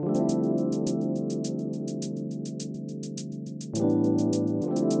Welcome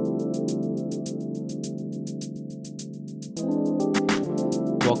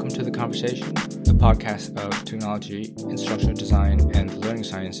to The Conversation, a podcast about technology, instructional design, and learning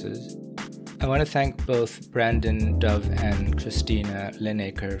sciences. I want to thank both Brandon Dove and Christina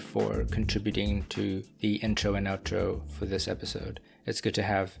Lineker for contributing to the intro and outro for this episode. It's good to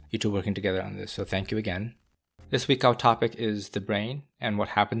have you two working together on this, so thank you again. This week our topic is the brain and what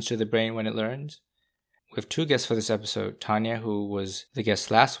happens to the brain when it learns. We have two guests for this episode, Tanya, who was the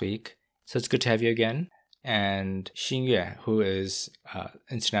guest last week, so it's good to have you again, and Xingyue, who is an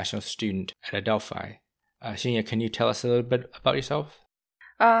international student at Adelphi. Xingyue, can you tell us a little bit about yourself?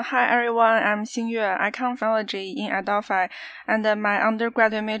 Hi everyone, I'm Xingyue. I come from biology in Adelphi, and my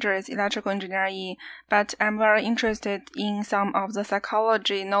undergraduate major is electrical engineering, but I'm very interested in some of the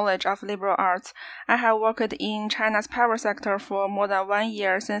psychology knowledge of liberal arts. I have worked in China's power sector for more than 1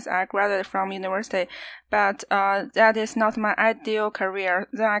 year since I graduated from university, but that is not my ideal career.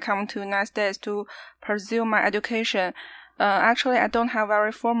 Then I come to United States to pursue my education. Actually, I don't have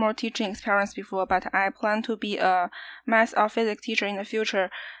very formal teaching experience before, but I plan to be a math or physics teacher in the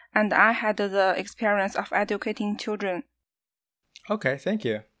future, and I had the experience of educating children. Okay, thank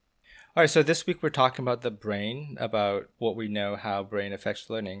you. All right, so this week we're talking about the brain, about what we know, how brain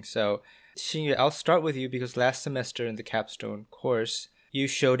affects learning. So, Xingyue, I'll start with you because last semester in the capstone course, you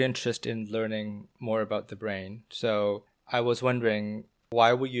showed interest in learning more about the brain. So, I was wondering,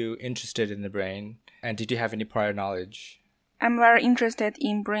 why were you interested in the brain, and did you have any prior knowledge? I'm very interested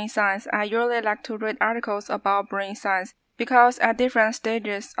in brain science. I usually like to read articles about brain science because at different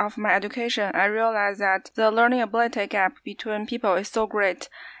stages of my education, I realized that the learning ability gap between people is so great.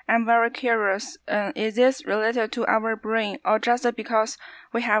 I'm very curious, is this related to our brain or just because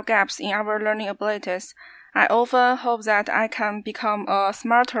we have gaps in our learning abilities? I often hope that I can become a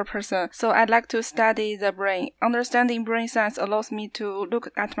smarter person, so I'd like to study the brain. Understanding brain science allows me to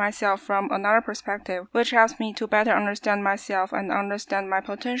look at myself from another perspective, which helps me to better understand myself and understand my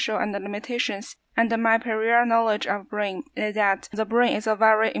potential and limitations. And my prior knowledge of brain is that the brain is a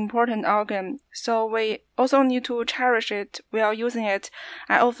very important organ, so we also need to cherish it while using it.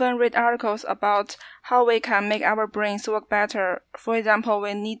 I often read articles about how we can make our brains work better. For example,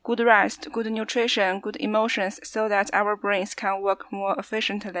 we need good rest, good nutrition, good emotions so that our brains can work more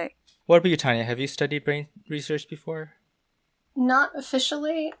efficiently. What about you, Tanya? Have you studied brain research before? Not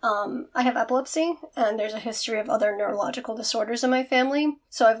officially. I have epilepsy, and there's a history of other neurological disorders in my family,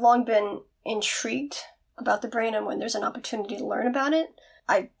 so I've long been intrigued about the brain and when there's an opportunity to learn about it.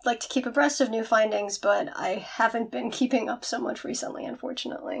 I like to keep abreast of new findings, but I haven't been keeping up so much recently,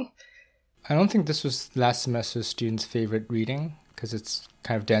 unfortunately. I don't think this was last semester's students' favorite reading because it's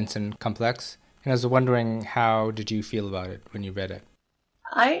kind of dense and complex. And I was wondering, how did you feel about it when you read it?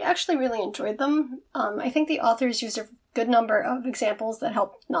 I actually really enjoyed them. I think the authors used a good number of examples that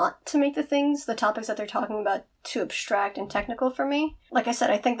helped not to make the topics that they're talking about, too abstract and technical for me. Like I said,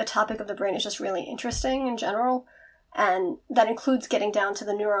 I think the topic of the brain is just really interesting in general, and that includes getting down to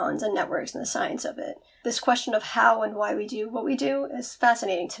the neurons and networks and the science of it. This question of how and why we do what we do is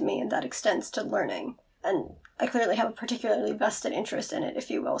fascinating to me, and that extends to learning. And I clearly have a particularly vested interest in it, if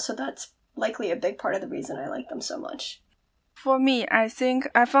you will, so that's likely a big part of the reason I like them so much. For me, I think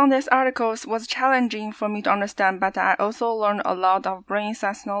I found these articles was challenging for me to understand, but I also learned a lot of brain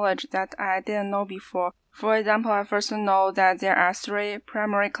science knowledge that I didn't know before. For example, I first know that there are 3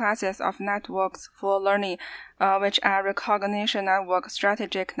 primary classes of networks for learning, which are recognition network,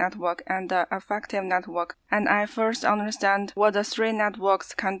 strategic network, and affective network. And I first understand what the 3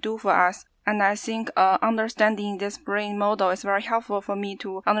 networks can do for us. And I think understanding this brain model is very helpful for me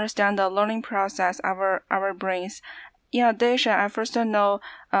to understand the learning process of our brains. In addition, I first know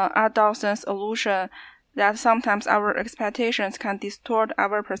Dawson's illusion that sometimes our expectations can distort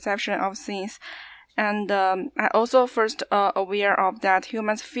our perception of things. And I also first aware of that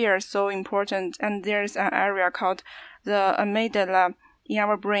humans' fear is so important, and there is an area called the amygdala in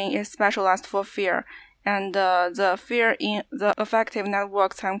our brain is specialized for fear. And the fear in the affective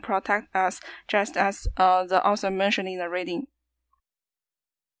networks can protect us, just as the author mentioned in the reading.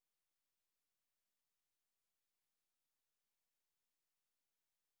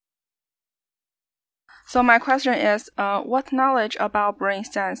 So my question is, what knowledge about brain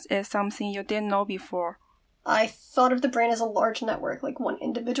science is something you didn't know before? I thought of the brain as a large network, like one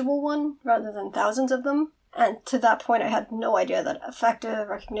individual one, rather than thousands of them. And to that point, I had no idea that affective,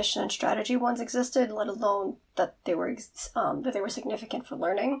 recognition, and strategy ones existed, let alone that they were significant for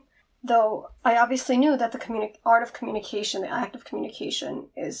learning. Though I obviously knew that the art of communication, the act of communication,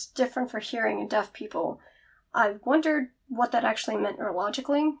 is different for hearing and deaf people. I wondered what that actually meant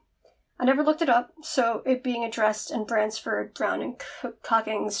neurologically. I never looked it up, so it being addressed in Bransford, Brown, and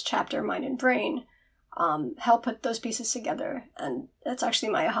Cocking's chapter Mind and Brain helped put those pieces together, and that's actually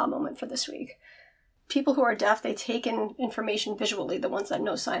my aha moment for this week. People who are deaf, they take in information visually, the ones that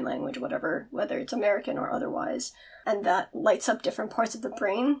know sign language, whatever, whether it's American or otherwise, and that lights up different parts of the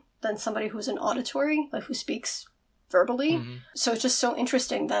brain than somebody who's an auditory, like who speaks verbally. Mm-hmm. So it's just so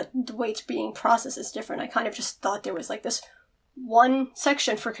interesting that the way it's being processed is different. I kind of just thought there was like this one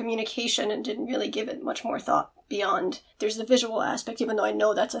section for communication and didn't really give it much more thought beyond there's the visual aspect, even though I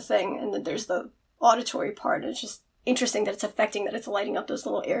know that's a thing, and then there's the auditory part. It's just interesting that it's affecting, that it's lighting up those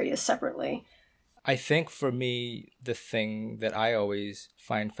little areas separately. I think for me, the thing that I always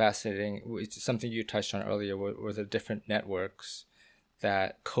find fascinating, which is something you touched on earlier, were the different networks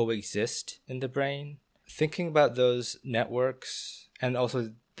that coexist in the brain. Thinking about those networks and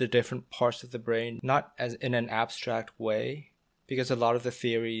also the different parts of the brain, not as in an abstract way, because a lot of the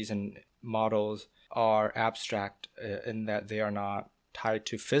theories and models are abstract in that they are not tied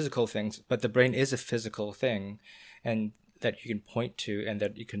to physical things, but the brain is a physical thing and that you can point to and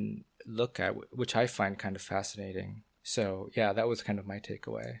that you can look at, which I find kind of fascinating. So yeah, that was kind of my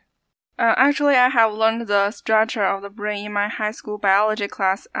takeaway. Actually, I have learned the structure of the brain in my high school biology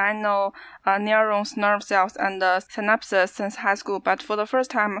class. I know neurons, nerve cells, and synapses since high school, but for the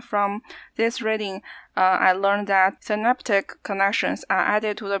first time from this reading, I learned that synaptic connections are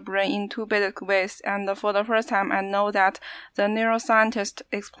added to the brain in two basic ways, and for the first time I know that the neuroscientists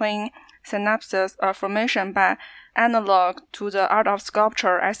explain synapses formation by analog to the art of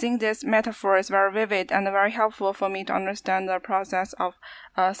sculpture. I think this metaphor is very vivid and very helpful for me to understand the process of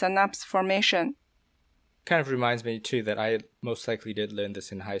synapse formation. Kind of reminds me too that I most likely did learn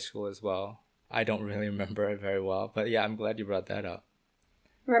this in high school as well. I don't really remember it very well, but yeah, I'm glad you brought that up.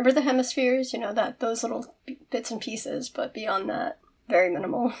 Remember the hemispheres? Those little bits and pieces, but beyond that, very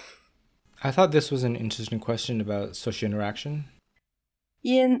minimal. I thought this was an interesting question about social interaction.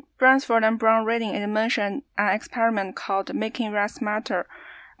 In Bransford and Brown reading, it mentioned an experiment called Making Rest Matter.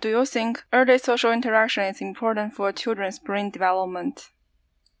 Do you think early social interaction is important for children's brain development?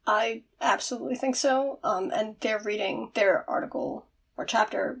 I absolutely think so. And their article or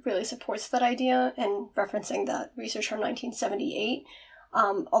chapter really supports that idea and referencing that research from 1978.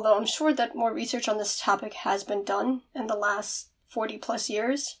 Although I'm sure that more research on this topic has been done in the last 40 plus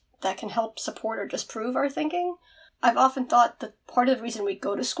years that can help support or disprove our thinking. I've often thought that part of the reason we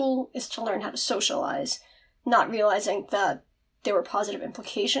go to school is to learn how to socialize, not realizing that there were positive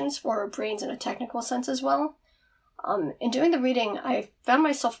implications for our brains in a technical sense as well. In doing the reading, I found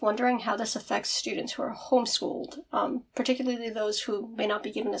myself wondering how this affects students who are homeschooled, particularly those who may not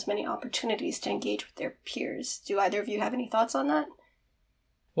be given as many opportunities to engage with their peers. Do either of you have any thoughts on that?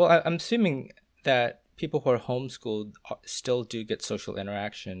 Well, I'm assuming that people who are homeschooled still do get social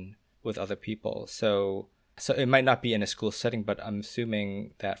interaction with other people. So it might not be in a school setting, but I'm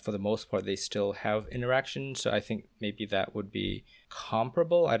assuming that for the most part, they still have interaction. So I think maybe that would be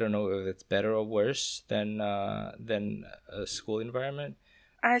comparable. I don't know if it's better or worse than a school environment.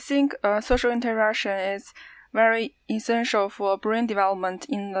 I think social interaction is very essential for brain development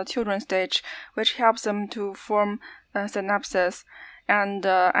in the children's stage, which helps them to form synapses. And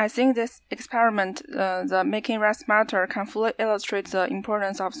I think this experiment, the Making Rest Matter, can fully illustrate the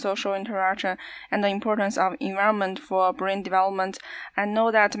importance of social interaction and the importance of environment for brain development. I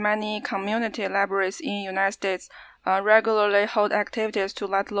know that many community libraries in the United States regularly hold activities to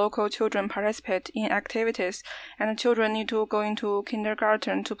let local children participate in activities, and children need to go into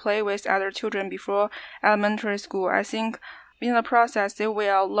kindergarten to play with other children before elementary school. I think in the process, they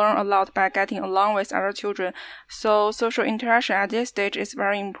will learn a lot by getting along with other children. So social interaction at this stage is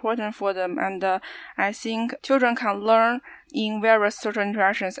very important for them. And I think children can learn in various social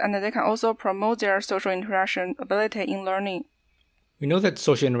interactions, and they can also promote their social interaction ability in learning. We know that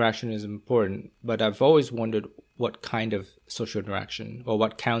social interaction is important, but I've always wondered what kind of social interaction, or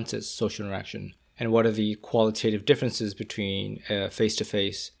what counts as social interaction, and what are the qualitative differences between a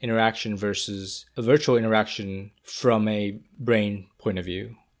face-to-face interaction versus a virtual interaction from a brain point of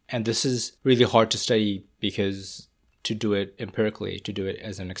view. And this is really hard to study because to do it empirically, to do it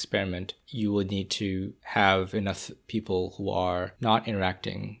as an experiment, you would need to have enough people who are not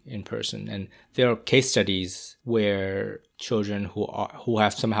interacting in person. And there are case studies where children who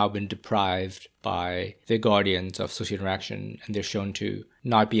have somehow been deprived by their guardians of social interaction, and they're shown to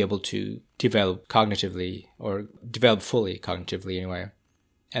not be able to develop cognitively, or develop fully cognitively anyway.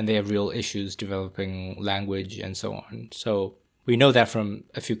 And they have real issues developing language and so on. So we know that from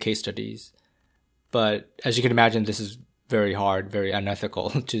a few case studies. But as you can imagine, this is very hard, very unethical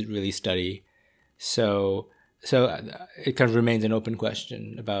to really study. So So it kind of remains an open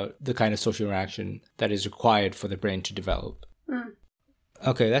question about the kind of social interaction that is required for the brain to develop.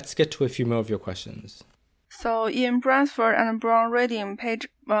 Okay, let's get to a few more of your questions. So in Bransford and Brown reading, page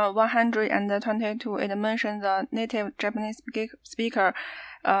 122, it mentions the native Japanese speaker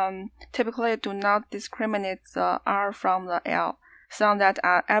typically do not discriminate the R from the L, sounds that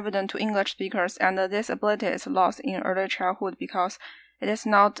are evident to English speakers, and this ability is lost in early childhood because it is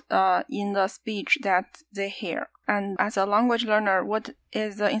not in the speech that they hear. And as a language learner, what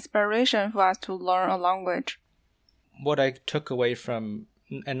is the inspiration for us to learn a language? What I took away from,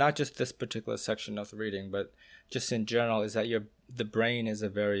 and not just this particular section of the reading, but just in general, is that the brain is a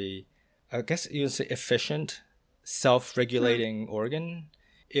very, I guess you would say, efficient, self-regulating organ.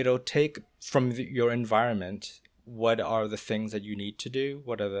 It'll take from your environment what are the things that you need to do,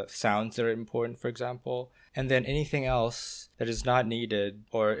 what are the sounds that are important, for example, and then anything else that is not needed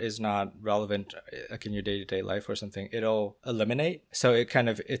or is not relevant, like in your day-to-day life or something, it'll eliminate. So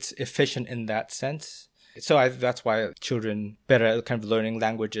it's efficient in that sense. So that's why children better at kind of learning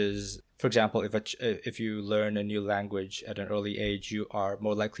languages. For example, if you learn a new language at an early age, you are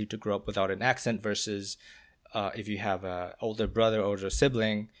more likely to grow up without an accent versus if you have an older brother or older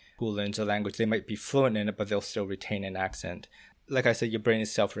sibling who learns a language, they might be fluent in it, but they'll still retain an accent. Like I said, your brain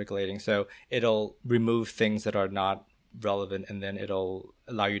is self-regulating, so it'll remove things that are not relevant, and then it'll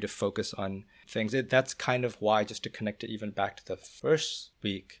allow you to focus on things. That's kind of why, just to connect it even back to the first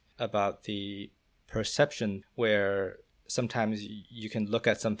week about the perception, where sometimes you can look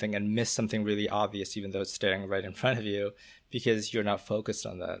at something and miss something really obvious even though it's staring right in front of you because you're not focused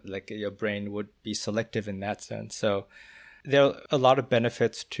on that. Like your brain would be selective in that sense. So there are a lot of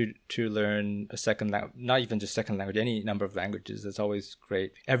benefits to learn a second language, not even just second language, any number of languages. It's always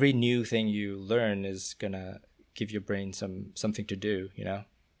great. Every new thing you learn is going to give your brain something to do, you know?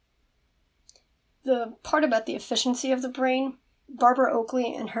 The part about the efficiency of the brain, Barbara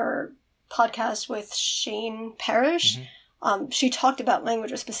Oakley in her podcast with Shane Parrish, she talked about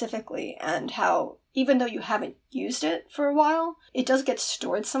languages specifically and how even though you haven't used it for a while, it does get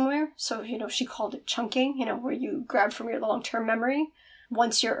stored somewhere. So, she called it chunking, where you grab from your long-term memory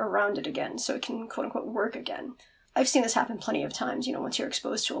once you're around it again, so it can quote-unquote work again. I've seen this happen plenty of times, once you're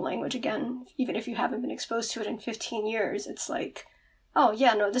exposed to a language again, even if you haven't been exposed to it in 15 years, it's like, oh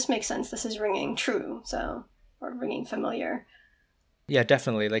yeah, no, this makes sense, this is ringing true, or ringing familiar. Yeah,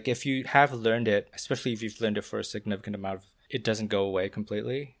 definitely. Like if you have learned it, especially if you've learned it for a significant amount of, it doesn't go away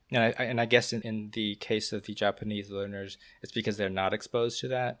completely. And I guess in the case of the Japanese learners, it's because they're not exposed to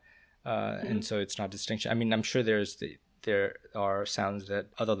that. And so it's not distinction. I mean, I'm sure there are sounds that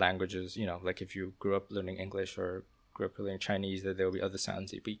other languages, like if you grew up learning English or grew up learning Chinese, that there will be other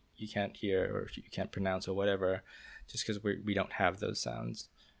sounds that you can't hear or you can't pronounce or whatever, just because we don't have those sounds.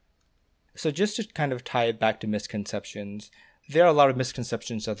 So just to kind of tie it back to misconceptions, there are a lot of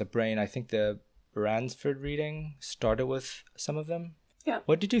misconceptions of the brain. I think the Bransford reading started with some of them. Yeah.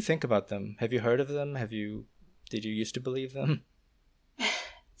 What did you think about them? Have you heard of them? Did you used to believe them?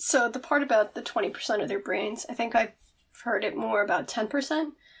 So the part about the 20% of their brains, I think I've heard it more about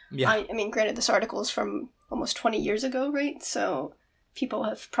 10%. Yeah. I mean, granted, this article is from almost 20 years ago, right? So people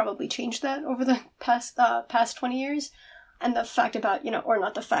have probably changed that over the past 20 years. And the fact about, or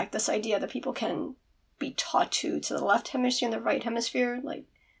not the fact, this idea that people can be taught to the left hemisphere and the right hemisphere, like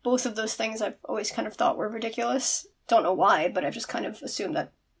both of those things I've always kind of thought were ridiculous. Don't know why, but I've just kind of assumed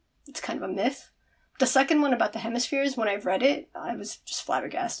that it's kind of a myth. The second one about the hemispheres, when I read it, I was just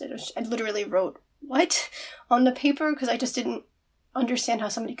flabbergasted. I literally wrote, what? On the paper, because I just didn't understand how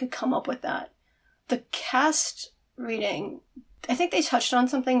somebody could come up with that. The Cast reading, I think they touched on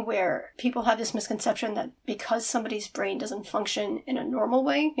something where people have this misconception that because somebody's brain doesn't function in a normal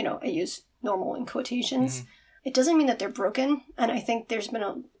way, I use normal in quotations, it doesn't mean that they're broken. And I think there's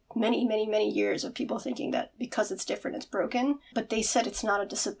been many, many, many years of people thinking that because it's different, it's broken. But they said it's not a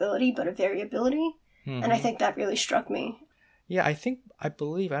disability, but a variability. And I think that really struck me. Yeah, I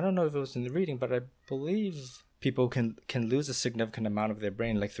believe, I don't know if it was in the reading, but I believe people can lose a significant amount of their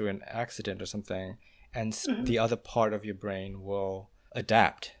brain, like through an accident or something, and the other part of your brain will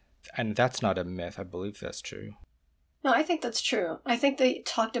adapt. And that's not a myth. I believe that's true. No, I think that's true. I think they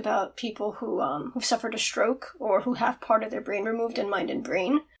talked about people who suffered a stroke or who have part of their brain removed in mind and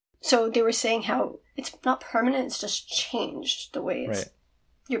brain. So they were saying how it's not permanent, it's just changed the way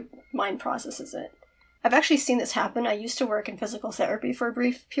your mind processes it. I've actually seen this happen. I used to work in physical therapy for a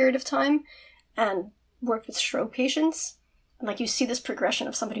brief period of time and worked with stroke patients. And you see this progression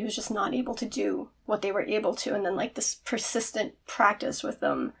of somebody who's just not able to do what they were able to, and then this persistent practice with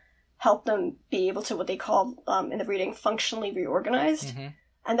them help them be able to what they call in the reading functionally reorganized.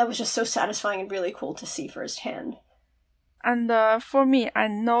 And that was just so satisfying and really cool to see firsthand. And for me, I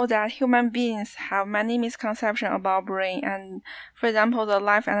know that human beings have many misconceptions about brain. And for example, the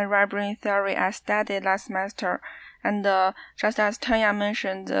left and right brain theory I studied last semester. And just as Tanya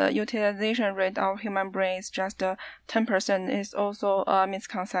mentioned, the utilization rate of human brain is just 10% is also a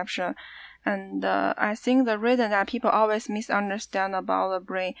misconception. And I think the reason that people always misunderstand about the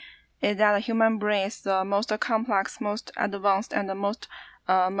brain is that the human brain is the most complex, most advanced, and the most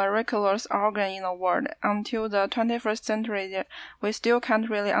miraculous organ in the world. Until the 21st century, we still can't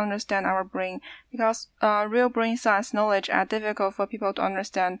really understand our brain because real brain science knowledge are difficult for people to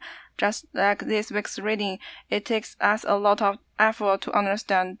understand. Just like this week's reading, it takes us a lot of effort to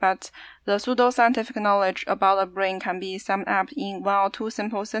understand, but the pseudoscientific knowledge about the brain can be summed up in 1 or 2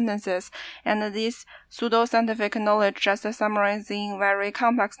 simple sentences, and this pseudoscientific knowledge just summarizing very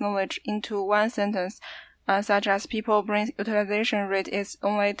complex knowledge into 1 sentence. Such as people's brain utilization rate is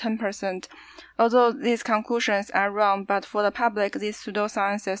only 10%. Although these conclusions are wrong, but for the public, these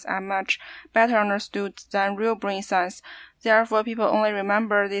pseudosciences are much better understood than real brain science. Therefore, people only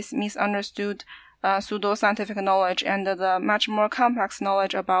remember this misunderstood pseudoscientific knowledge, and the much more complex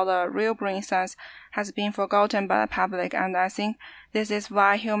knowledge about the real brain science has been forgotten by the public, and I think this is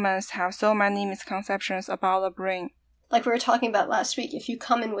why humans have so many misconceptions about the brain. Like we were talking about last week, if you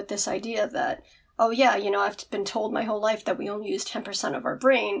come in with this idea that oh yeah, I've been told my whole life that we only use 10% of our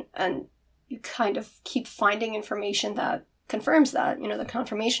brain, and you kind of keep finding information that confirms that, the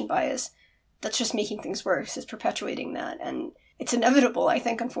confirmation bias, that's just making things worse, it's perpetuating that, and it's inevitable, I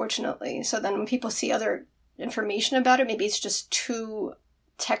think, unfortunately. So then when people see other information about it, maybe it's just too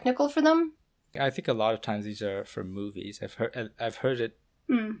technical for them. I think a lot of times these are from movies. I've heard it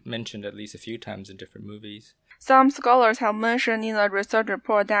mentioned at least a few times in different movies. Some scholars have mentioned in a research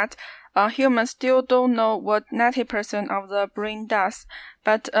report that humans still don't know what 90% of the brain does,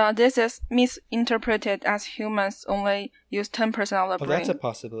 but this is misinterpreted as humans only use 10% of the brain. That's a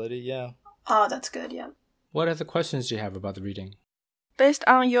possibility, yeah. Oh, that's good, yeah. What other questions do you have about the reading? Based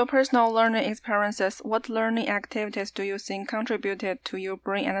on your personal learning experiences, what learning activities do you think contributed to your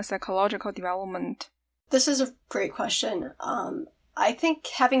brain and psychological development? This is a great question. I think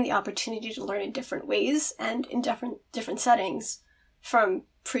having the opportunity to learn in different ways and in different settings from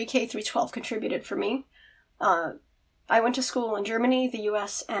pre-K through 12 contributed for me. I went to school in Germany, the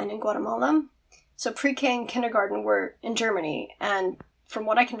US, and in Guatemala. So pre-K and kindergarten were in Germany, and from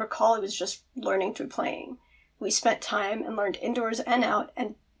what I can recall, it was just learning through playing. We spent time and learned indoors and out,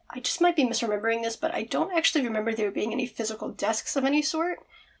 and I just might be misremembering this, but I don't actually remember there being any physical desks of any sort.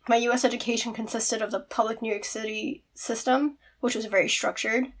 My US education consisted of the public New York City system, which was very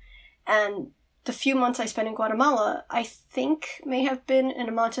structured, and the few months I spent in Guatemala, I think may have been in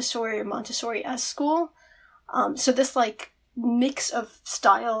a Montessori or Montessori-esque school. So this mix of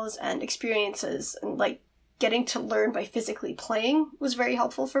styles and experiences and getting to learn by physically playing was very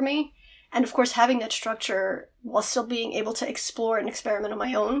helpful for me. And of course, having that structure while still being able to explore and experiment on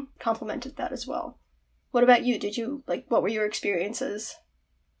my own complemented that as well. What about you? What were your experiences?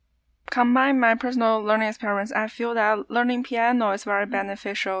 Combine my personal learning experience, I feel that learning piano is very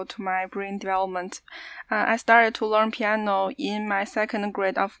beneficial to my brain development. I started to learn piano in my 2nd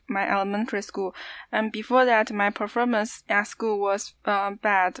grade of my elementary school, and before that my performance at school was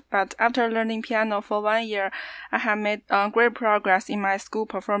bad, but after learning piano for 1 year, I have made great progress in my school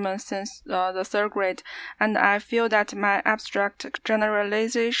performance since the 3rd grade, and I feel that my abstract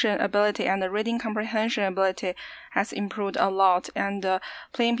generalization ability and the reading comprehension ability has improved a lot, and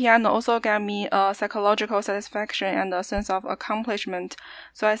playing piano also gave me a psychological satisfaction and a sense of accomplishment.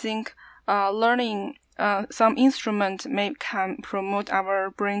 So I think learning some instrument can promote our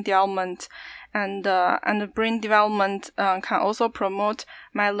brain development, and brain development can also promote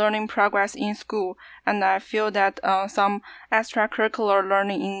my learning progress in school. And I feel that some extracurricular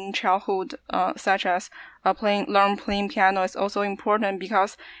learning in childhood, such as learn playing piano, is also important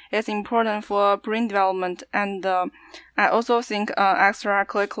because it's important for brain development. And I also think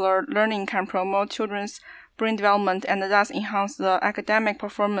extracurricular learning can promote children's brain development and thus enhance the academic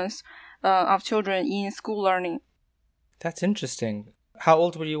performance of children in school learning. That's interesting. How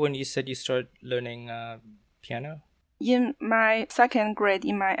old were you when you said you started learning piano? In my 2nd grade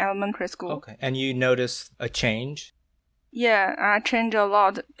in my elementary school. Okay. And you noticed a change? Yeah, I changed a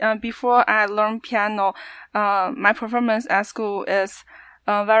lot. Before I learned piano, my performance at school is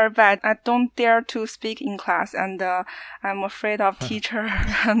very bad. I don't dare to speak in class, and I'm afraid of teacher,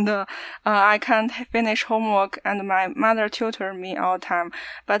 and I can't finish homework, and my mother tutored me all the time.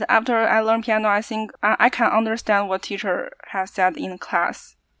 But after I learned piano, I think I can understand what teacher has said in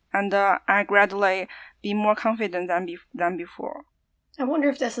class, and I gradually be more confident than before. I wonder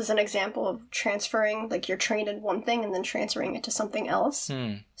if this is an example of transferring, like you're trained in one thing and then transferring it to something else.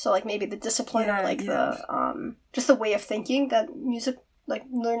 So like maybe the discipline or like the just the way of thinking that music, like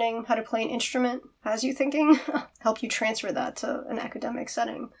learning how to play an instrument has you thinking, help you transfer that to an academic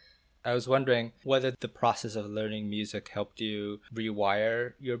setting. I was wondering whether the process of learning music helped you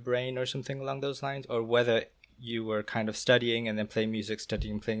rewire your brain or something along those lines, or whether you were kind of studying and then playing music,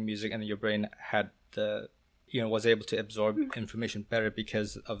 playing music, and your brain had was able to absorb information better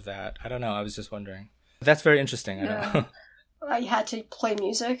because of that. I don't know. I was just wondering. That's very interesting. I don't know. I had to play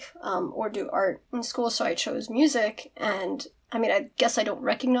music or do art in school, so I chose music. And I mean, I guess I don't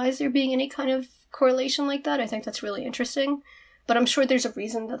recognize there being any kind of correlation like that. I think that's really interesting. But I'm sure there's a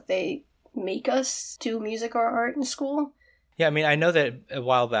reason that they make us do music or art in school. Yeah, I mean, I know that a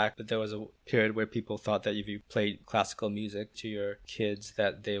while back that there was a period where people thought that if you played classical music to your kids,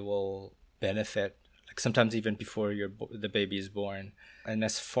 that they will benefit, like sometimes even before the baby is born. And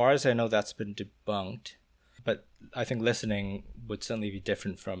as far as I know, that's been debunked. But I think listening would certainly be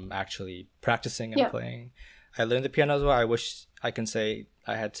different from actually practicing and playing. I learned the piano as well. I wish I can say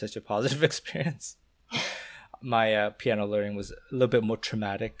I had such a positive experience. My piano learning was a little bit more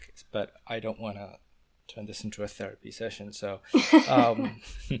traumatic, but I don't want to turn this into a therapy session. So,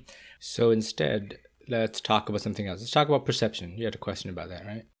 so instead, let's talk about something else. Let's talk about perception. You had a question about that,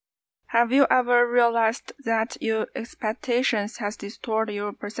 right? Have you ever realized that your expectations has distorted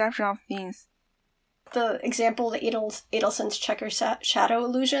your perception of things? The example, the Adelson's checker shadow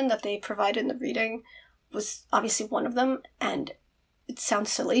illusion that they provided in the reading was obviously one of them, and it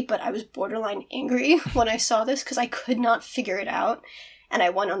sounds silly, but I was borderline angry when I saw this because I could not figure it out. And I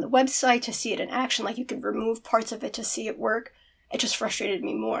went on the website to see it in action, like you could remove parts of it to see it work. It just frustrated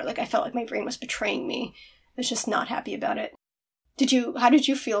me more. Like I felt like my brain was betraying me. I was just not happy about it. How did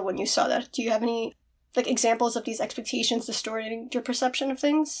you feel when you saw that? Do you have any like examples of these expectations distorting your perception of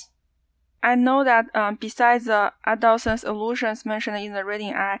things? I know that besides the Adelson's illusions mentioned in the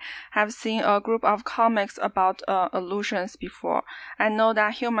reading, I have seen a group of comics about illusions before. I know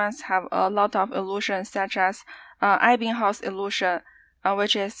that humans have a lot of illusions, such as Ebbinghaus illusion,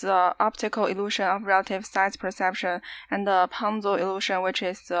 which is the optical illusion of relative size perception, and the Panzo illusion, which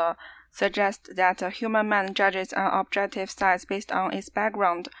is suggests that a human mind judges an objective size based on its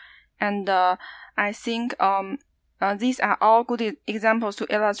background. And I think these are all good examples to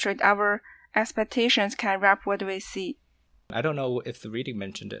illustrate our expectations can wrap what we see. I don't know if the reading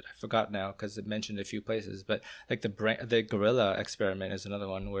mentioned it. I forgot now because it mentioned a few places. But like the gorilla experiment is another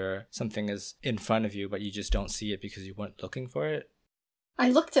one where something is in front of you, but you just don't see it because you weren't looking for it. I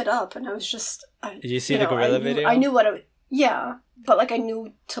looked it up and I was just... Did you see the gorilla video? I knew what it... Yeah, but like I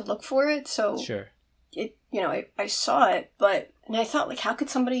knew to look for it, so... Sure. I saw it, and I thought, like, how could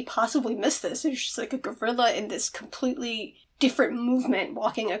somebody possibly miss this? There's just like a gorilla in this completely different movement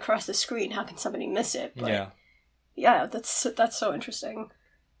walking across the screen. How can somebody miss it? But, yeah, that's so interesting.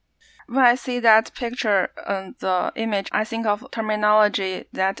 When I see that picture, the image, I think of terminology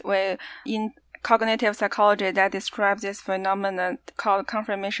that way in cognitive psychology that describes this phenomenon called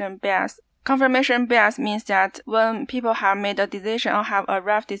confirmation bias. Confirmation bias means that when people have made a decision or have a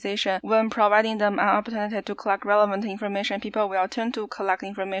rough decision, when providing them an opportunity to collect relevant information, people will tend to collect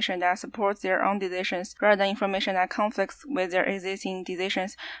information that supports their own decisions rather than information that conflicts with their existing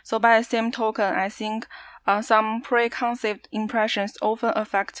decisions. So by the same token, I think some preconceived impressions often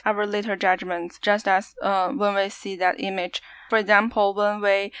affect our later judgments, just as when we see that image. For example, when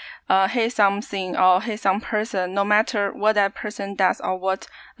we hate something or hate some person, no matter what that person does or what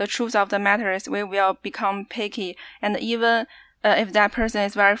the truth of the matter is, we will become picky. And even if that person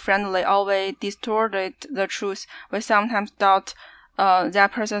is very friendly or we distorted the truth, we sometimes doubt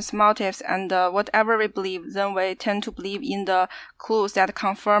that person's motives, and whatever we believe, then we tend to believe in the clues that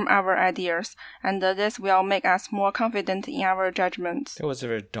confirm our ideas, and this will make us more confident in our judgments. That was a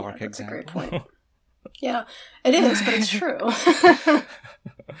very dark example. That's a great point. Yeah, it is, but it's true.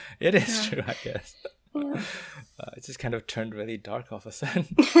 It is true, I guess. Yeah. It just kind of turned really dark all of a sudden.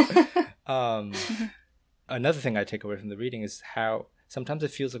 Another thing I take away from the reading is how sometimes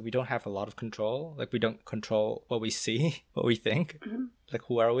it feels like we don't have a lot of control. Like we don't control what we see, what we think. Mm-hmm. Like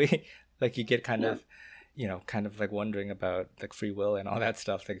who are we? Like you get kind of, kind of like wondering about like free will and all that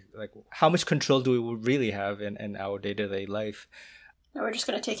stuff. Like how much control do we really have in our day-to-day life? No, we're just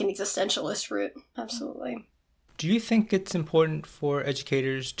going to take an existentialist route. Absolutely. Do you think it's important for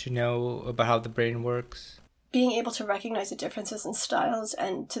educators to know about how the brain works? Being able to recognize the differences in styles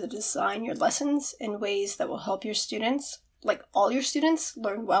and to design your lessons in ways that will help your students, like all your students,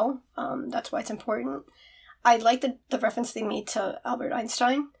 learn well. That's why it's important. I like the reference they made to Albert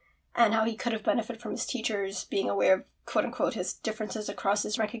Einstein and how he could have benefited from his teachers being aware of, quote-unquote, his differences across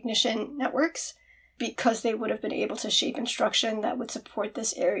his recognition networks, because they would have been able to shape instruction that would support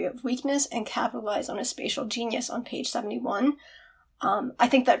this area of weakness and capitalize on his spatial genius on page 71. I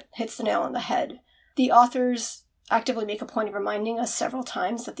think that hits the nail on the head. The authors actively make a point of reminding us several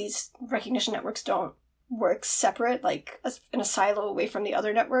times that these recognition networks don't work separate, like in a silo away from the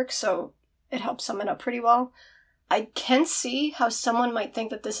other networks, so it helps sum it up pretty well. I can see how someone might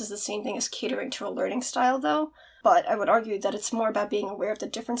think that this is the same thing as catering to a learning style, though, but I would argue that it's more about being aware of the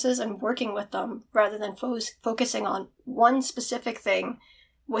differences and working with them rather than focusing on one specific thing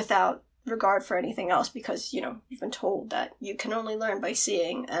without regard for anything else, because, you've been told that you can only learn by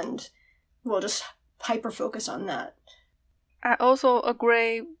seeing, and we'll just hyper-focus on that. I also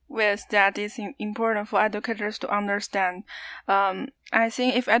agree with that it's important for educators to understand. I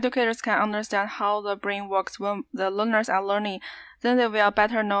think if educators can understand how the brain works when the learners are learning, then they will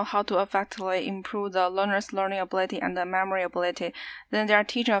better know how to effectively improve the learner's learning ability and the memory ability. Then their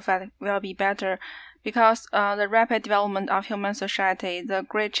teaching effect will be better. Because the rapid development of human society, the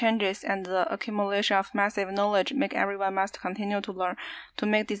great changes, and the accumulation of massive knowledge make everyone must continue to learn, to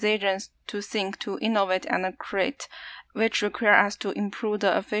make decisions, to think, to innovate, and create, which require us to improve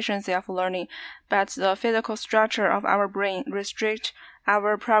the efficiency of learning. But the physical structure of our brain restricts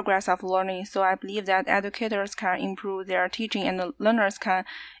our progress of learning, so I believe that educators can improve their teaching and the learners can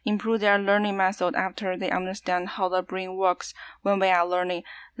improve their learning method after they understand how the brain works when we are learning.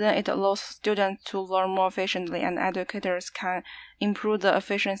 Then it allows students to learn more efficiently, and educators can improve the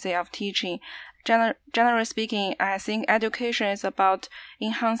efficiency of teaching. Generally speaking, I think education is about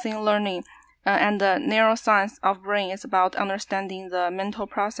enhancing learning, and the neuroscience of brain is about understanding the mental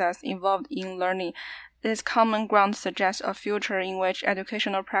process involved in learning. This common ground suggests a future in which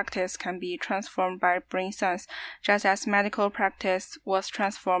educational practice can be transformed by brain science, just as medical practice was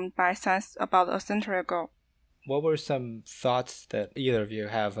transformed by science about a century ago. What were some thoughts that either of you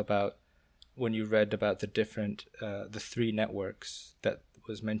have about when you read about the three networks that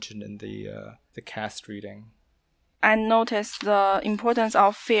was mentioned in the CAST reading? I noticed the importance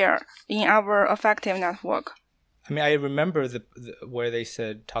of fear in our affective network. I mean, I remember where they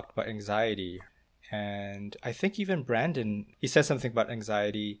talked about anxiety. And I think even Brandon, he said something about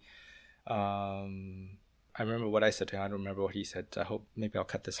anxiety. I remember what I said to him. I don't remember what he said. I hope maybe I'll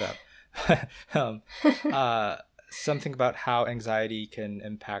cut this out. Something about how anxiety can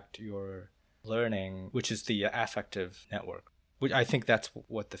impact your learning, which is the affective network. Which I think that's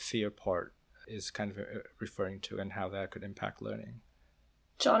what the fear part is kind of referring to, and how that could impact learning.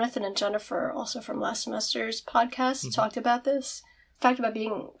 Jonathan and Jennifer, also from last semester's podcast, talked about this. The fact about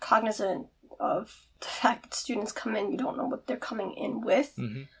being cognizant of the fact that students come in, you don't know what they're coming in with,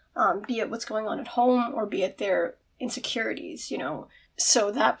 be it what's going on at home or be it their insecurities,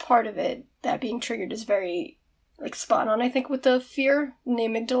 So that part of it, that being triggered, is very spot on, I think, with the fear in the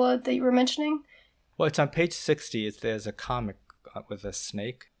amygdala that you were mentioning. Well, it's on page 60. There's a comic with a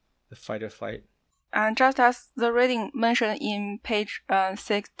snake, the fight or flight. And just as the reading mentioned in page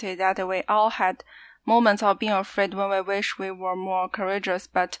 60, that we all had moments of being afraid when we wish we were more courageous,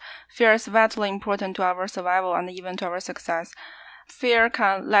 but fear is vitally important to our survival and even to our success. Fear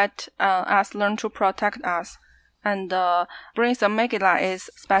can let us learn to protect us, and the brain's amygdala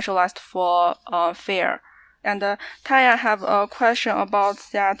is specialized for fear. And Taya have a question about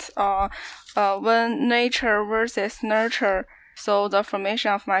that. When nature versus nurture, so the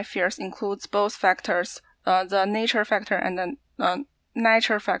formation of my fears includes both factors, the nature factor and the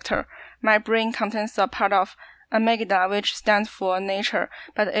nature factor. My brain contains a part of amygdala, which stands for nature,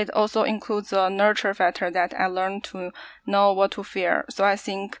 but it also includes a nurture factor that I learned to know what to fear. So I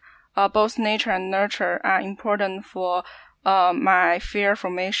think both nature and nurture are important for my fear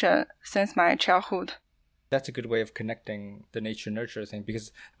formation since my childhood. That's a good way of connecting the nature-nurture thing,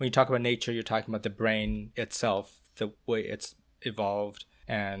 because when you talk about nature, you're talking about the brain itself, the way it's evolved,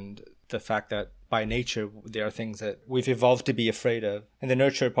 and the fact that by nature, there are things that we've evolved to be afraid of. And the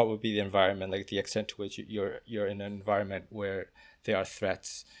nurture part would be the environment, like the extent to which you're in an environment where there are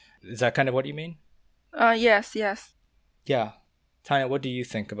threats. Is that kind of what you mean? Yes. Yeah. Tanya, what do you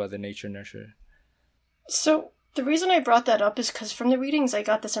think about the nature-nurture? So the reason I brought that up is because from the readings, I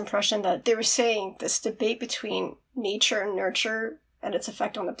got this impression that they were saying this debate between nature and nurture and its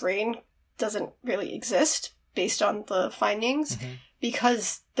effect on the brain doesn't really exist based on the findings.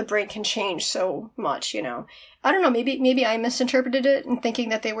 Because the brain can change so much, I don't know, maybe I misinterpreted it in thinking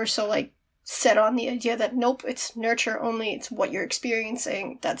that they were so, set on the idea that, nope, it's nurture only, it's what you're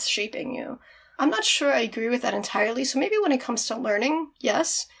experiencing that's shaping you. I'm not sure I agree with that entirely, so maybe when it comes to learning,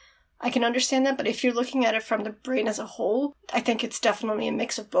 yes. I can understand that, but if you're looking at it from the brain as a whole, I think it's definitely a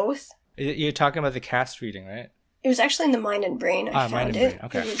mix of both. You're talking about the CAST reading, right? It was actually in the Mind and Brain. I found Mind and it. Brain.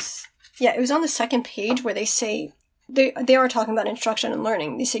 Okay. It was on the second page where they say, they are talking about instruction and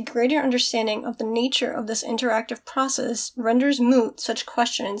learning. They say greater understanding of the nature of this interactive process renders moot such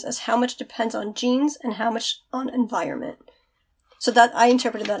questions as how much depends on genes and how much on environment. So that I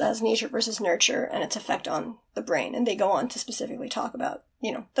interpreted that as nature versus nurture and its effect on the brain. And they go on to specifically talk about,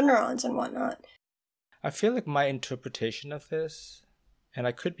 the neurons and whatnot. I feel like my interpretation of this, and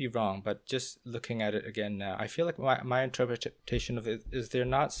I could be wrong, but just looking at it again now, I feel like my interpretation of it is they're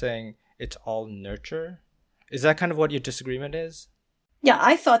not saying it's all nurture. Is that kind of what your disagreement is? Yeah,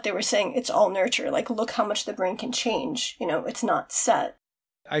 I thought they were saying it's all nurture. Like, look how much the brain can change. It's not set.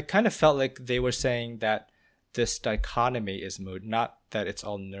 I kind of felt like they were saying that this dichotomy is moot, not that it's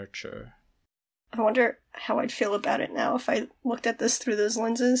all nurture. I wonder how I'd feel about it now if I looked at this through those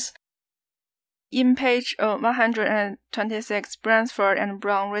lenses. In page 126, Bransford and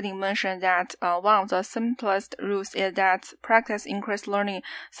Brown reading mentioned that one of the simplest rules is that practice increases learning.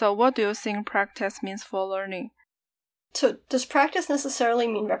 So what do you think practice means for learning? So does practice necessarily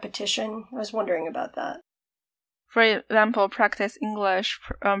mean repetition? I was wondering about that. For example, practice English,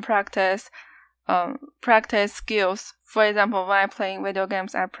 practice skills. For example, when I'm playing video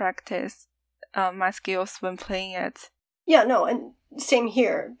games, I practice my skills when playing it. Yeah, no, and same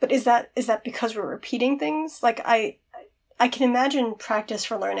here. But is that because we're repeating things? Like, I can imagine practice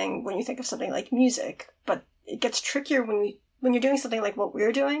for learning when you think of something like music, but it gets trickier when you're doing something like what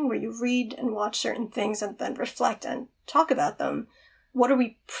we're doing, where you read and watch certain things and then reflect and talk about them. What are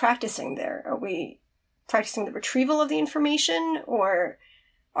we practicing there? Are we practicing the retrieval of the information, or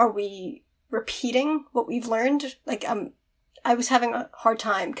are we repeating what we've learned? Like, I was having a hard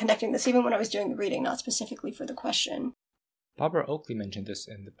time connecting this, even when I was doing the reading, not specifically for the question. Barbara Oakley mentioned this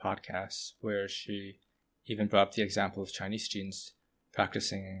in the podcast, where she even brought up the example of Chinese students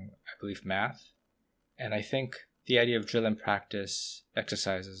practicing, I believe, math. And I think the idea of drill and practice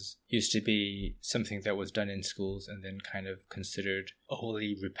exercises used to be something that was done in schools and then kind of considered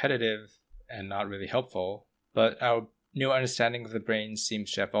wholly repetitive and not really helpful. But our new understanding of the brain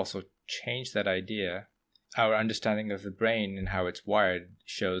seems to have also changed that idea. Our understanding of the brain and how it's wired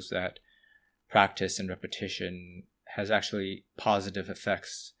shows that practice and repetition has actually positive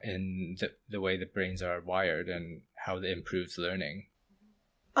effects in the way the brains are wired and how it improves learning.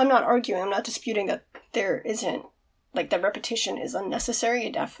 I'm not arguing, I'm not disputing that there isn't, like, that repetition is unnecessary.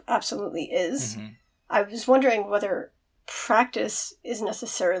 It absolutely is. Mm-hmm. I was wondering whether practice is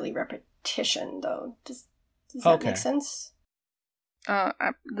necessarily repetition, though. Does that make sense?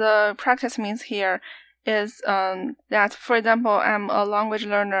 The practice means here is that, for example, I'm a language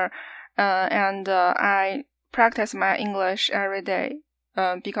learner and I practice my English every day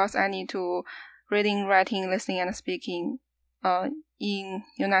because I need to reading, writing, listening, and speaking in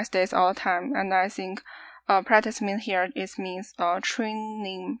United States all the time. And I think practice means here means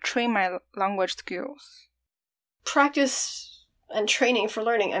train my language skills. Practice and training for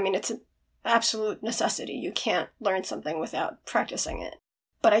learning, I mean, it's an absolute necessity. You can't learn something without practicing it.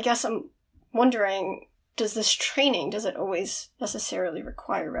 But I guess I'm wondering, does it always necessarily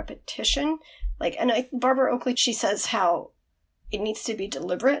require repetition? Like, and Barbara Oakley, she says how it needs to be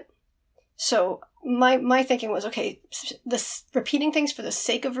deliberate. So my thinking was, okay, this repeating things for the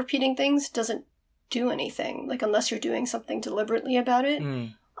sake of repeating things doesn't do anything. Like, unless you're doing something deliberately about it.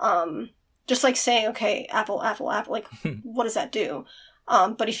 Just like saying, okay, apple, apple, apple, like, what does that do?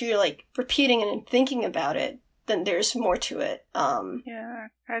 But if you're, like, repeating and thinking about it, then there's more to it. Yeah,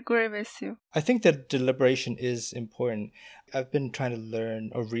 I agree with you. I think that deliberation is important. I've been trying to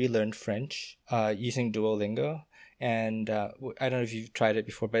learn or relearn French using Duolingo. And I don't know if you've tried it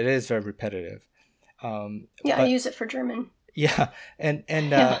before, but it is very repetitive. I use it for German. Yeah, and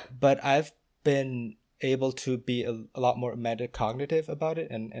but I've been able to be a lot more metacognitive about it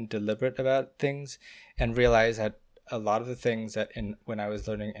and deliberate about things, and realize that a lot of the things that when I was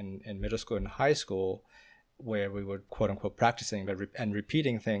learning in middle school and high school, where we were quote unquote practicing and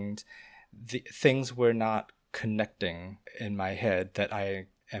repeating things, the things were not connecting in my head that I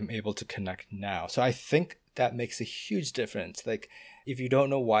am able to connect now. So I think that makes a huge difference. Like, if you don't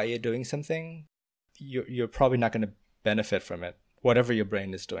know why you're doing something, you're probably not going to benefit from it, whatever your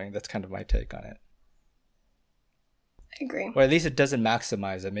brain is doing. That's kind of my take on it. I agree. Or at least it doesn't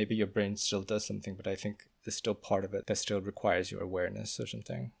maximize it. Maybe your brain still does something, but I think there's still part of it that still requires your awareness or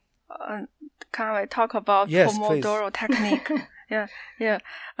something. Can I talk about Pomodoro please. Technique? Yeah.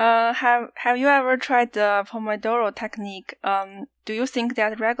 Have you ever tried the Pomodoro technique? Do you think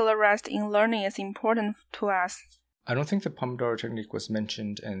that regular rest in learning is important to us? I don't think the Pomodoro technique was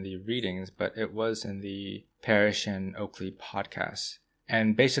mentioned in the readings, but it was in the Parrish and Oakley podcast.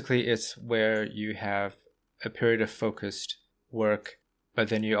 And basically it's where you have a period of focused work, but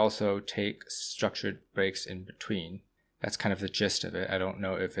then you also take structured breaks in between. That's kind of the gist of it. I don't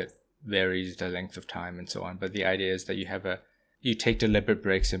know if it varies the length of time and so on, but the idea is that you take deliberate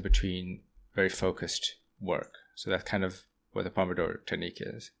breaks in between very focused work. So that's kind of what the Pomodoro technique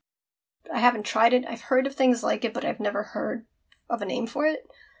is. I haven't tried it. I've heard of things like it, but I've never heard of a name for it.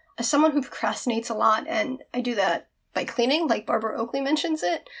 As someone who procrastinates a lot, and I do that by cleaning, like Barbara Oakley mentions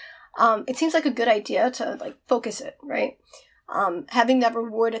it seems like a good idea to focus it, right? Having that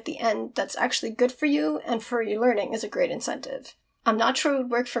reward at the end that's actually good for you and for your learning is a great incentive. I'm not sure it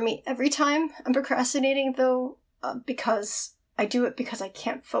would work for me every time I'm procrastinating, though, because I do it because I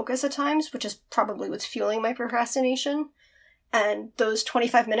can't focus at times, which is probably what's fueling my procrastination. And those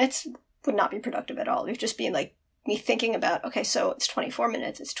 25 minutes would not be productive at all. It would just be me thinking about, okay, so it's 24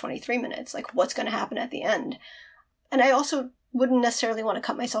 minutes, it's 23 minutes, what's going to happen at the end? And I also wouldn't necessarily want to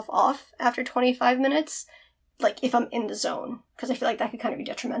cut myself off after 25 minutes, if I'm in the zone, because I feel like that could kind of be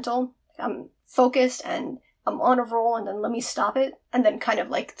detrimental. I'm focused and I'm on a roll, and then let me stop it, and then kind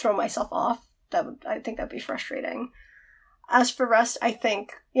of throw myself off. I think that'd be frustrating. As for rest, I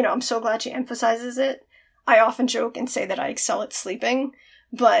think, I'm so glad she emphasizes it. I often joke and say that I excel at sleeping,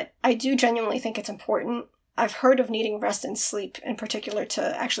 but I do genuinely think it's important. I've heard of needing rest and sleep in particular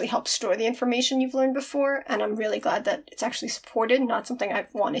to actually help store the information you've learned before, and I'm really glad that it's actually supported, not something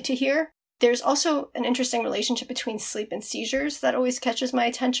I've wanted to hear. There's also an interesting relationship between sleep and seizures that always catches my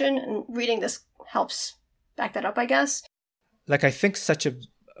attention, and reading this helps back that up, I guess. I think such a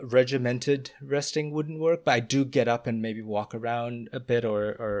regimented resting wouldn't work, but I do get up and maybe walk around a bit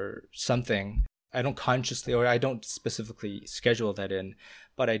or something. I don't consciously, or I don't specifically schedule that in,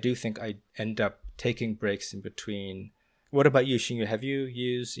 but I do think I end up taking breaks in between. What about you, Xingyu? Have you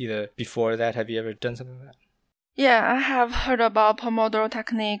used either before that? Have you ever done something like that? Yeah, I have heard about Pomodoro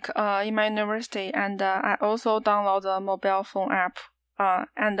technique in my university, and I also download the mobile phone app,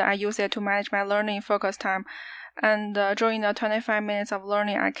 and I use it to manage my learning focus time. And during the 25 minutes of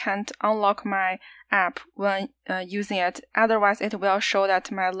learning, I can't unlock my app when using it. Otherwise, it will show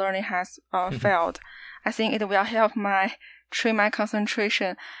that my learning has failed. I think it will help train my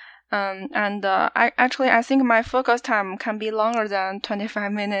concentration. I think my focus time can be longer than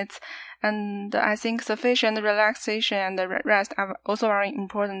 25 minutes. And I think sufficient relaxation and rest are also very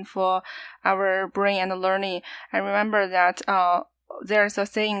important for our brain and learning. I remember that there's a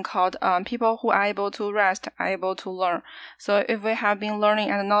saying called people who are able to rest are able to learn. So if we have been learning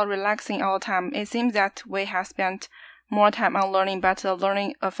and not relaxing all the time, it seems that we have spent more time on learning, but the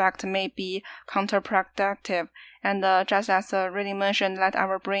learning effect may be counterproductive. And just as Riley mentioned, let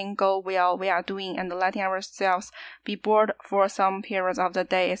our brain go while we are doing, and letting ourselves be bored for some periods of the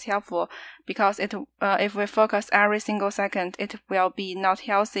day is helpful, because if we focus every single second, it will be not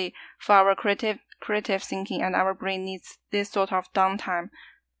healthy for our creative thinking, and our brain needs this sort of downtime.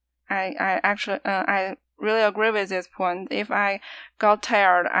 I really agree with this point. If I got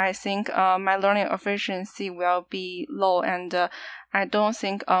tired, I think my learning efficiency will be low, and I don't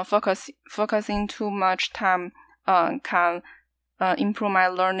think focusing too much time can improve my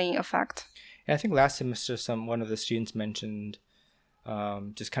learning effect. Yeah, I think last semester one of the students mentioned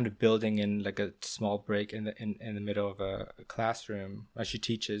just kind of building in a small break in the middle of a classroom as she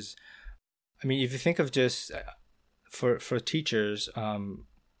teaches. I mean, if you think of just for teachers,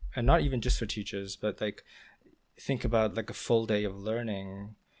 and not even just for teachers, but think about a full day of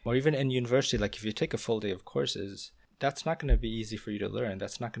learning, or even in university, if you take a full day of courses, that's not going to be easy for you to learn.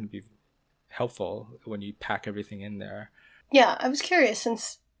 That's not going to be helpful when you pack everything in there. Yeah, I was curious,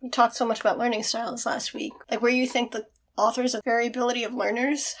 since we talked so much about learning styles last week, where you think the authors of variability of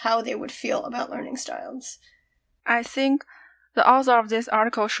learners, how they would feel about learning styles. I think the author of this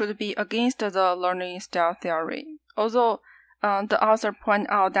article should be against the learning style theory. Although the author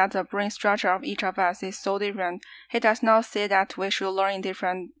points out that the brain structure of each of us is so different, he does not say that we should learn in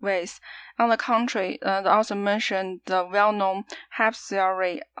different ways. On the contrary, the author mentioned the well-known HAPS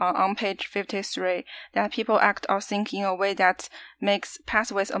theory on page 53, that people act or think in a way that makes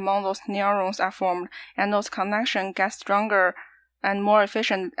pathways among those neurons are formed, and those connections get stronger and more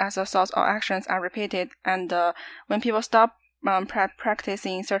efficient as the thoughts or actions are repeated. And when people stop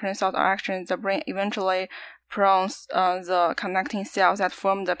practicing certain thoughts or actions, the brain eventually prunes the connecting cells that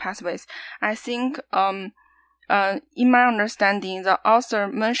form the pathways. I think, in my understanding, the author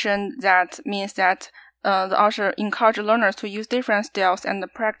mentioned that means that the author encouraged learners to use different styles and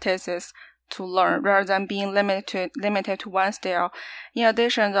practices to learn rather than being limited to one style. In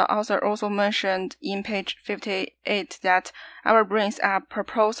addition, the author also mentioned in page 58 that our brains are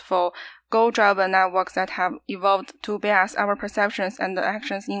purposeful, goal-driven networks that have evolved to bias our perceptions and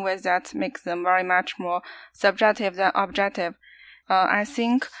actions in ways that make them very much more subjective than objective. I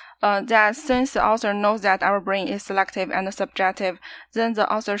think that since the author knows that our brain is selective and subjective, then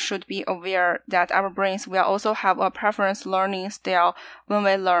the author should be aware that our brains will also have a preference learning style when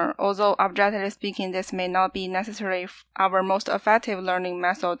we learn. Although objectively speaking, this may not be necessarily our most effective learning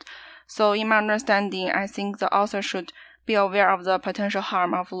method. So in my understanding, I think the author should be aware of the potential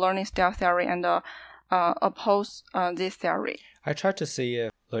harm of learning style theory and oppose this theory. I tried to see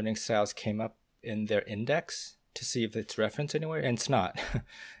if learning styles came up in their index to see if it's referenced anywhere, and it's not.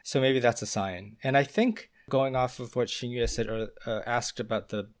 So maybe that's a sign. And I think going off of what Xingyue said or asked about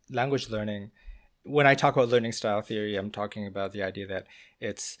the language learning, when I talk about learning style theory, I'm talking about the idea that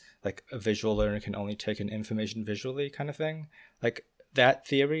it's like a visual learner can only take in information visually kind of thing. Like that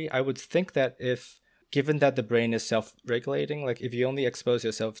theory, I would think that given that the brain is self-regulating, like if you only expose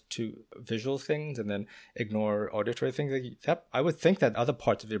yourself to visual things and then ignore auditory things, I would think that other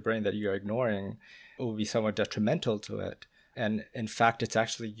parts of your brain that you're ignoring will be somewhat detrimental to it. And in fact, it's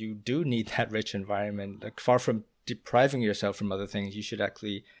actually, you do need that rich environment. Like far from depriving yourself from other things, you should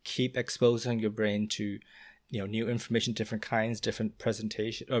actually keep exposing your brain to, new information, different kinds, different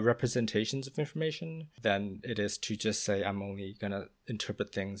representations of information than it is to just say, I'm only going to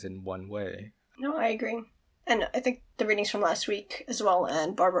interpret things in one way. No, I agree. And I think the readings from last week as well,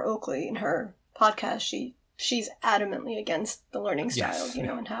 and Barbara Oakley in her podcast, she's adamantly against the learning style, yes.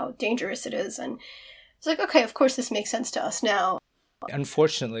 And how dangerous it is. And it's like, okay, of course this makes sense to us now.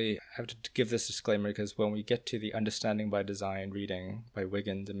 Unfortunately, I have to give this disclaimer because when we get to the Understanding by Design reading by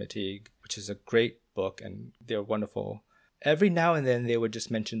Wiggins and McTeague, which is a great book and they're wonderful, every now and then they would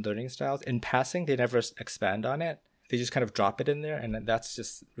just mention learning styles. In passing, they never expand on it. They just kind of drop it in there, and that's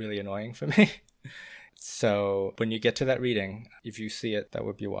just really annoying for me. So when you get to that reading, if you see it, that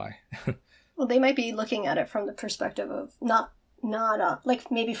would be why. Well, they might be looking at it from the perspective of not like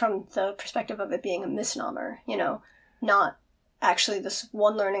maybe from the perspective of it being a misnomer, not actually this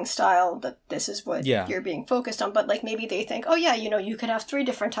one learning style that this is what you're being focused on, but like maybe they think, oh yeah, you could have 3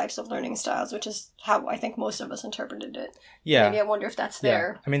 different types of learning styles, which is how I think most of us interpreted it. Yeah. Maybe I wonder if that's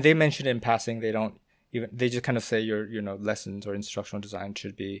there. I mean, they mention it in passing. They just kind of say your lessons or instructional design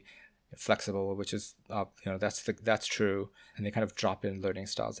should be flexible, which is that's true, and they kind of drop in learning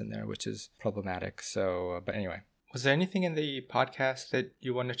styles in there, which is problematic. So but anyway, was there anything in the podcast that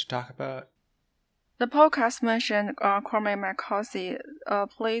you wanted to talk about? The podcast mentioned Cormac McCarthy, a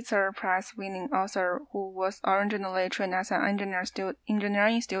Pulitzer Prize winning author who was originally trained as an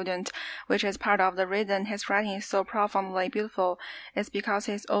engineering student, which is part of the reason his writing is so profoundly beautiful is because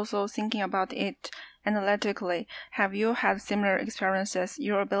he's also thinking about it analytically. Have you had similar experiences?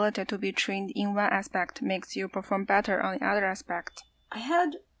 Your ability to be trained in one aspect makes you perform better on the other aspect. I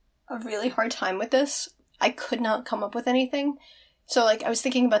had a really hard time with this. I could not come up with anything. So, I was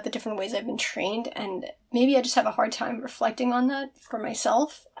thinking about the different ways I've been trained, and maybe I just have a hard time reflecting on that for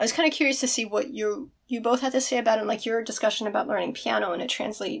myself. I was kind of curious to see what you both had to say about it, your discussion about learning piano and it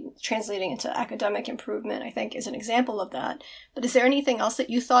translating into academic improvement, I think, is an example of that. But is there anything else that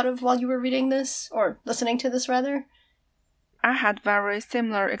you thought of while you were reading this, or listening to this, rather? I had very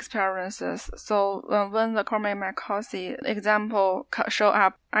similar experiences. So when the Cormac McCarthy example showed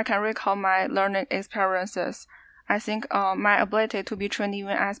up, I can recall my learning experiences. I think my ability to be trained in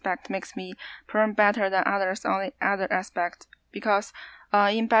one aspect makes me perform better than others on the other aspect. Because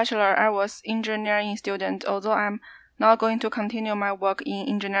in bachelor, I was engineering student. Although I'm not going to continue my work in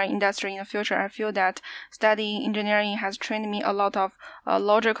engineering industry in the future, I feel that studying engineering has trained me a lot of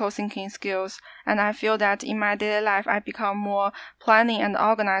logical thinking skills. And I feel that in my daily life, I become more planning and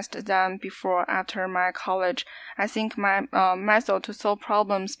organized than before after my college. I think my method to solve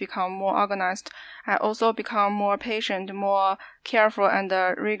problems become more organized. I also become more patient, more careful, and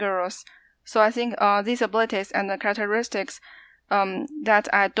rigorous. So I think these abilities and the characteristics that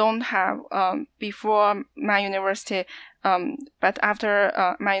I don't have before my university, but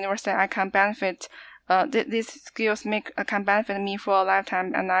after my university, I can benefit. These skills can benefit me for a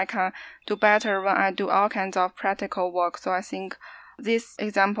lifetime, and I can do better when I do all kinds of practical work. So I think this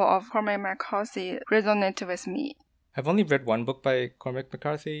example of Cormac McCarthy resonated with me. I've only read one book by Cormac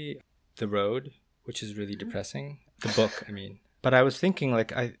McCarthy, The Road, which is really depressing. The book, I mean. But I was thinking,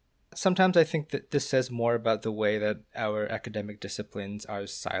 sometimes I think that this says more about the way that our academic disciplines are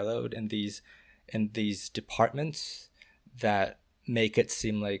siloed in these departments that make it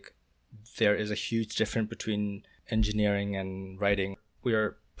seem like there is a huge difference between engineering and writing. We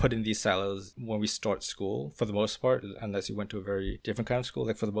are put in these silos when we start school, for the most part, unless you went to a very different kind of school.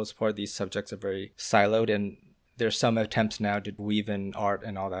 Like for the most part, these subjects are very siloed, and there's some attempts now to weave in art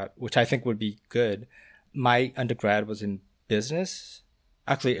and all that, which I think would be good. My undergrad was in business.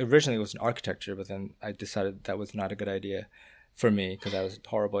 Actually, originally it was in architecture, but then I decided that was not a good idea for me because I was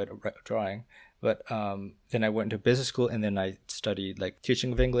horrible at drawing. But then I went to business school, and then I studied like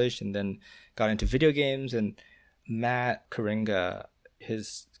teaching of English, and then got into video games. And Matt Karinga,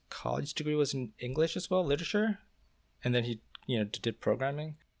 his college degree was in English as well, literature, and then he did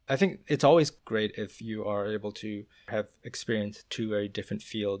programming. I think it's always great if you are able to have experienced two very different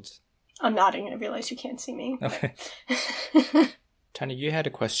fields. I'm nodding. I realize you can't see me. Okay. Tanya, you had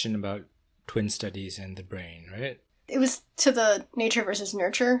a question about twin studies and the brain, right? It was to the nature versus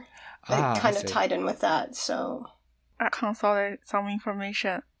nurture. It kind of tied in with that, so... I consolidated some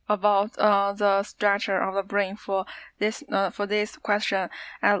information about the structure of the brain for this question.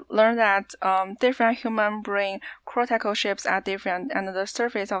 I learned that different human brain cortical shapes are different, and the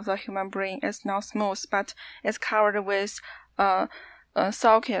surface of the human brain is not smooth, but is covered with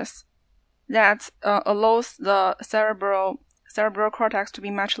sulcus that allows the cerebral cortex to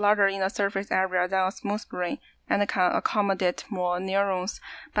be much larger in the surface area than a smooth brain, and can accommodate more neurons.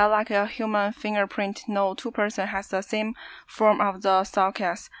 But like a human fingerprint, no two persons has the same form of the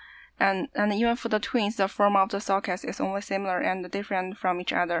sulcus. And even for the twins, the form of the sulcus is only similar and different from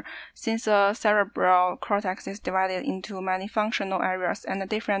each other. Since the cerebral cortex is divided into many functional areas, and the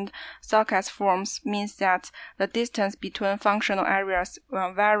different sulcus forms means that the distance between functional areas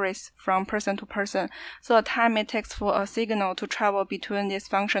varies from person to person. So the time it takes for a signal to travel between these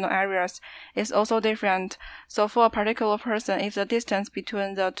functional areas is also different. So for a particular person, if the distance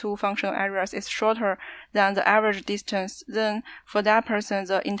between the two functional areas is shorter than the average distance, then for that person,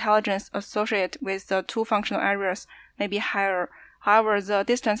 the intelligence associated with the two functional areas may be higher. However, the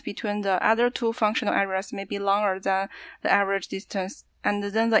distance between the other two functional areas may be longer than the average distance, and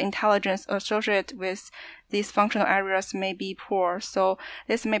then the intelligence associated with these functional areas may be poor. So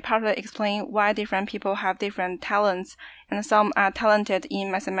this may partly explain why different people have different talents, and some are talented in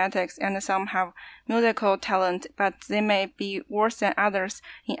mathematics and some have musical talent, but they may be worse than others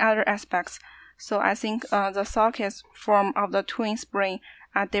in other aspects. So I think the sulcus form of the twins' brain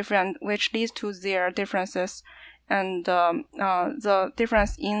are different, which leads to their differences. And the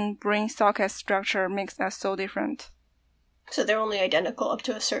difference in brain sulcus structure makes us so different. So they're only identical up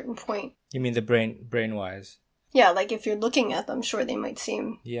to a certain point. You mean the brain-wise? Yeah, like if you're looking at them, sure, they might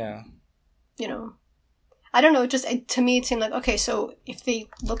seem... Yeah. I don't know, just to me it seemed like, okay, so if they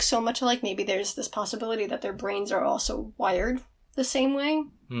look so much alike, maybe there's this possibility that their brains are also wired the same way.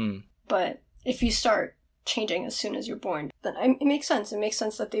 But if you start changing as soon as you're born, then it makes sense. It makes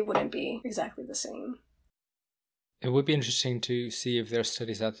sense that they wouldn't be exactly the same. It would be interesting to see if there are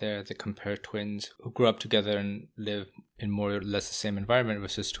studies out there that compare twins who grew up together and live in more or less the same environment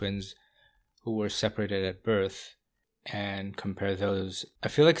versus twins who were separated at birth, and compare those. I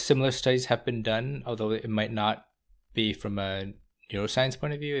feel like similar studies have been done, although it might not be from a neuroscience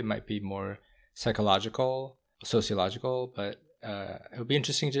point of view. It might be more psychological, sociological, but it would be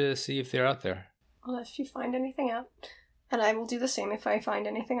interesting to see if they're out there. Well, if you find anything out, and I will do the same. If I find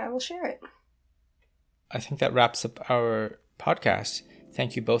anything, I will share it. I think that wraps up our podcast.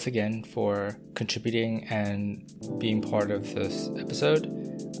 Thank you both again for contributing and being part of this episode.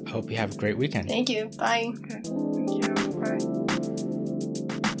 I hope you have a great weekend. Thank you. Bye. Okay. Thank you. Bye.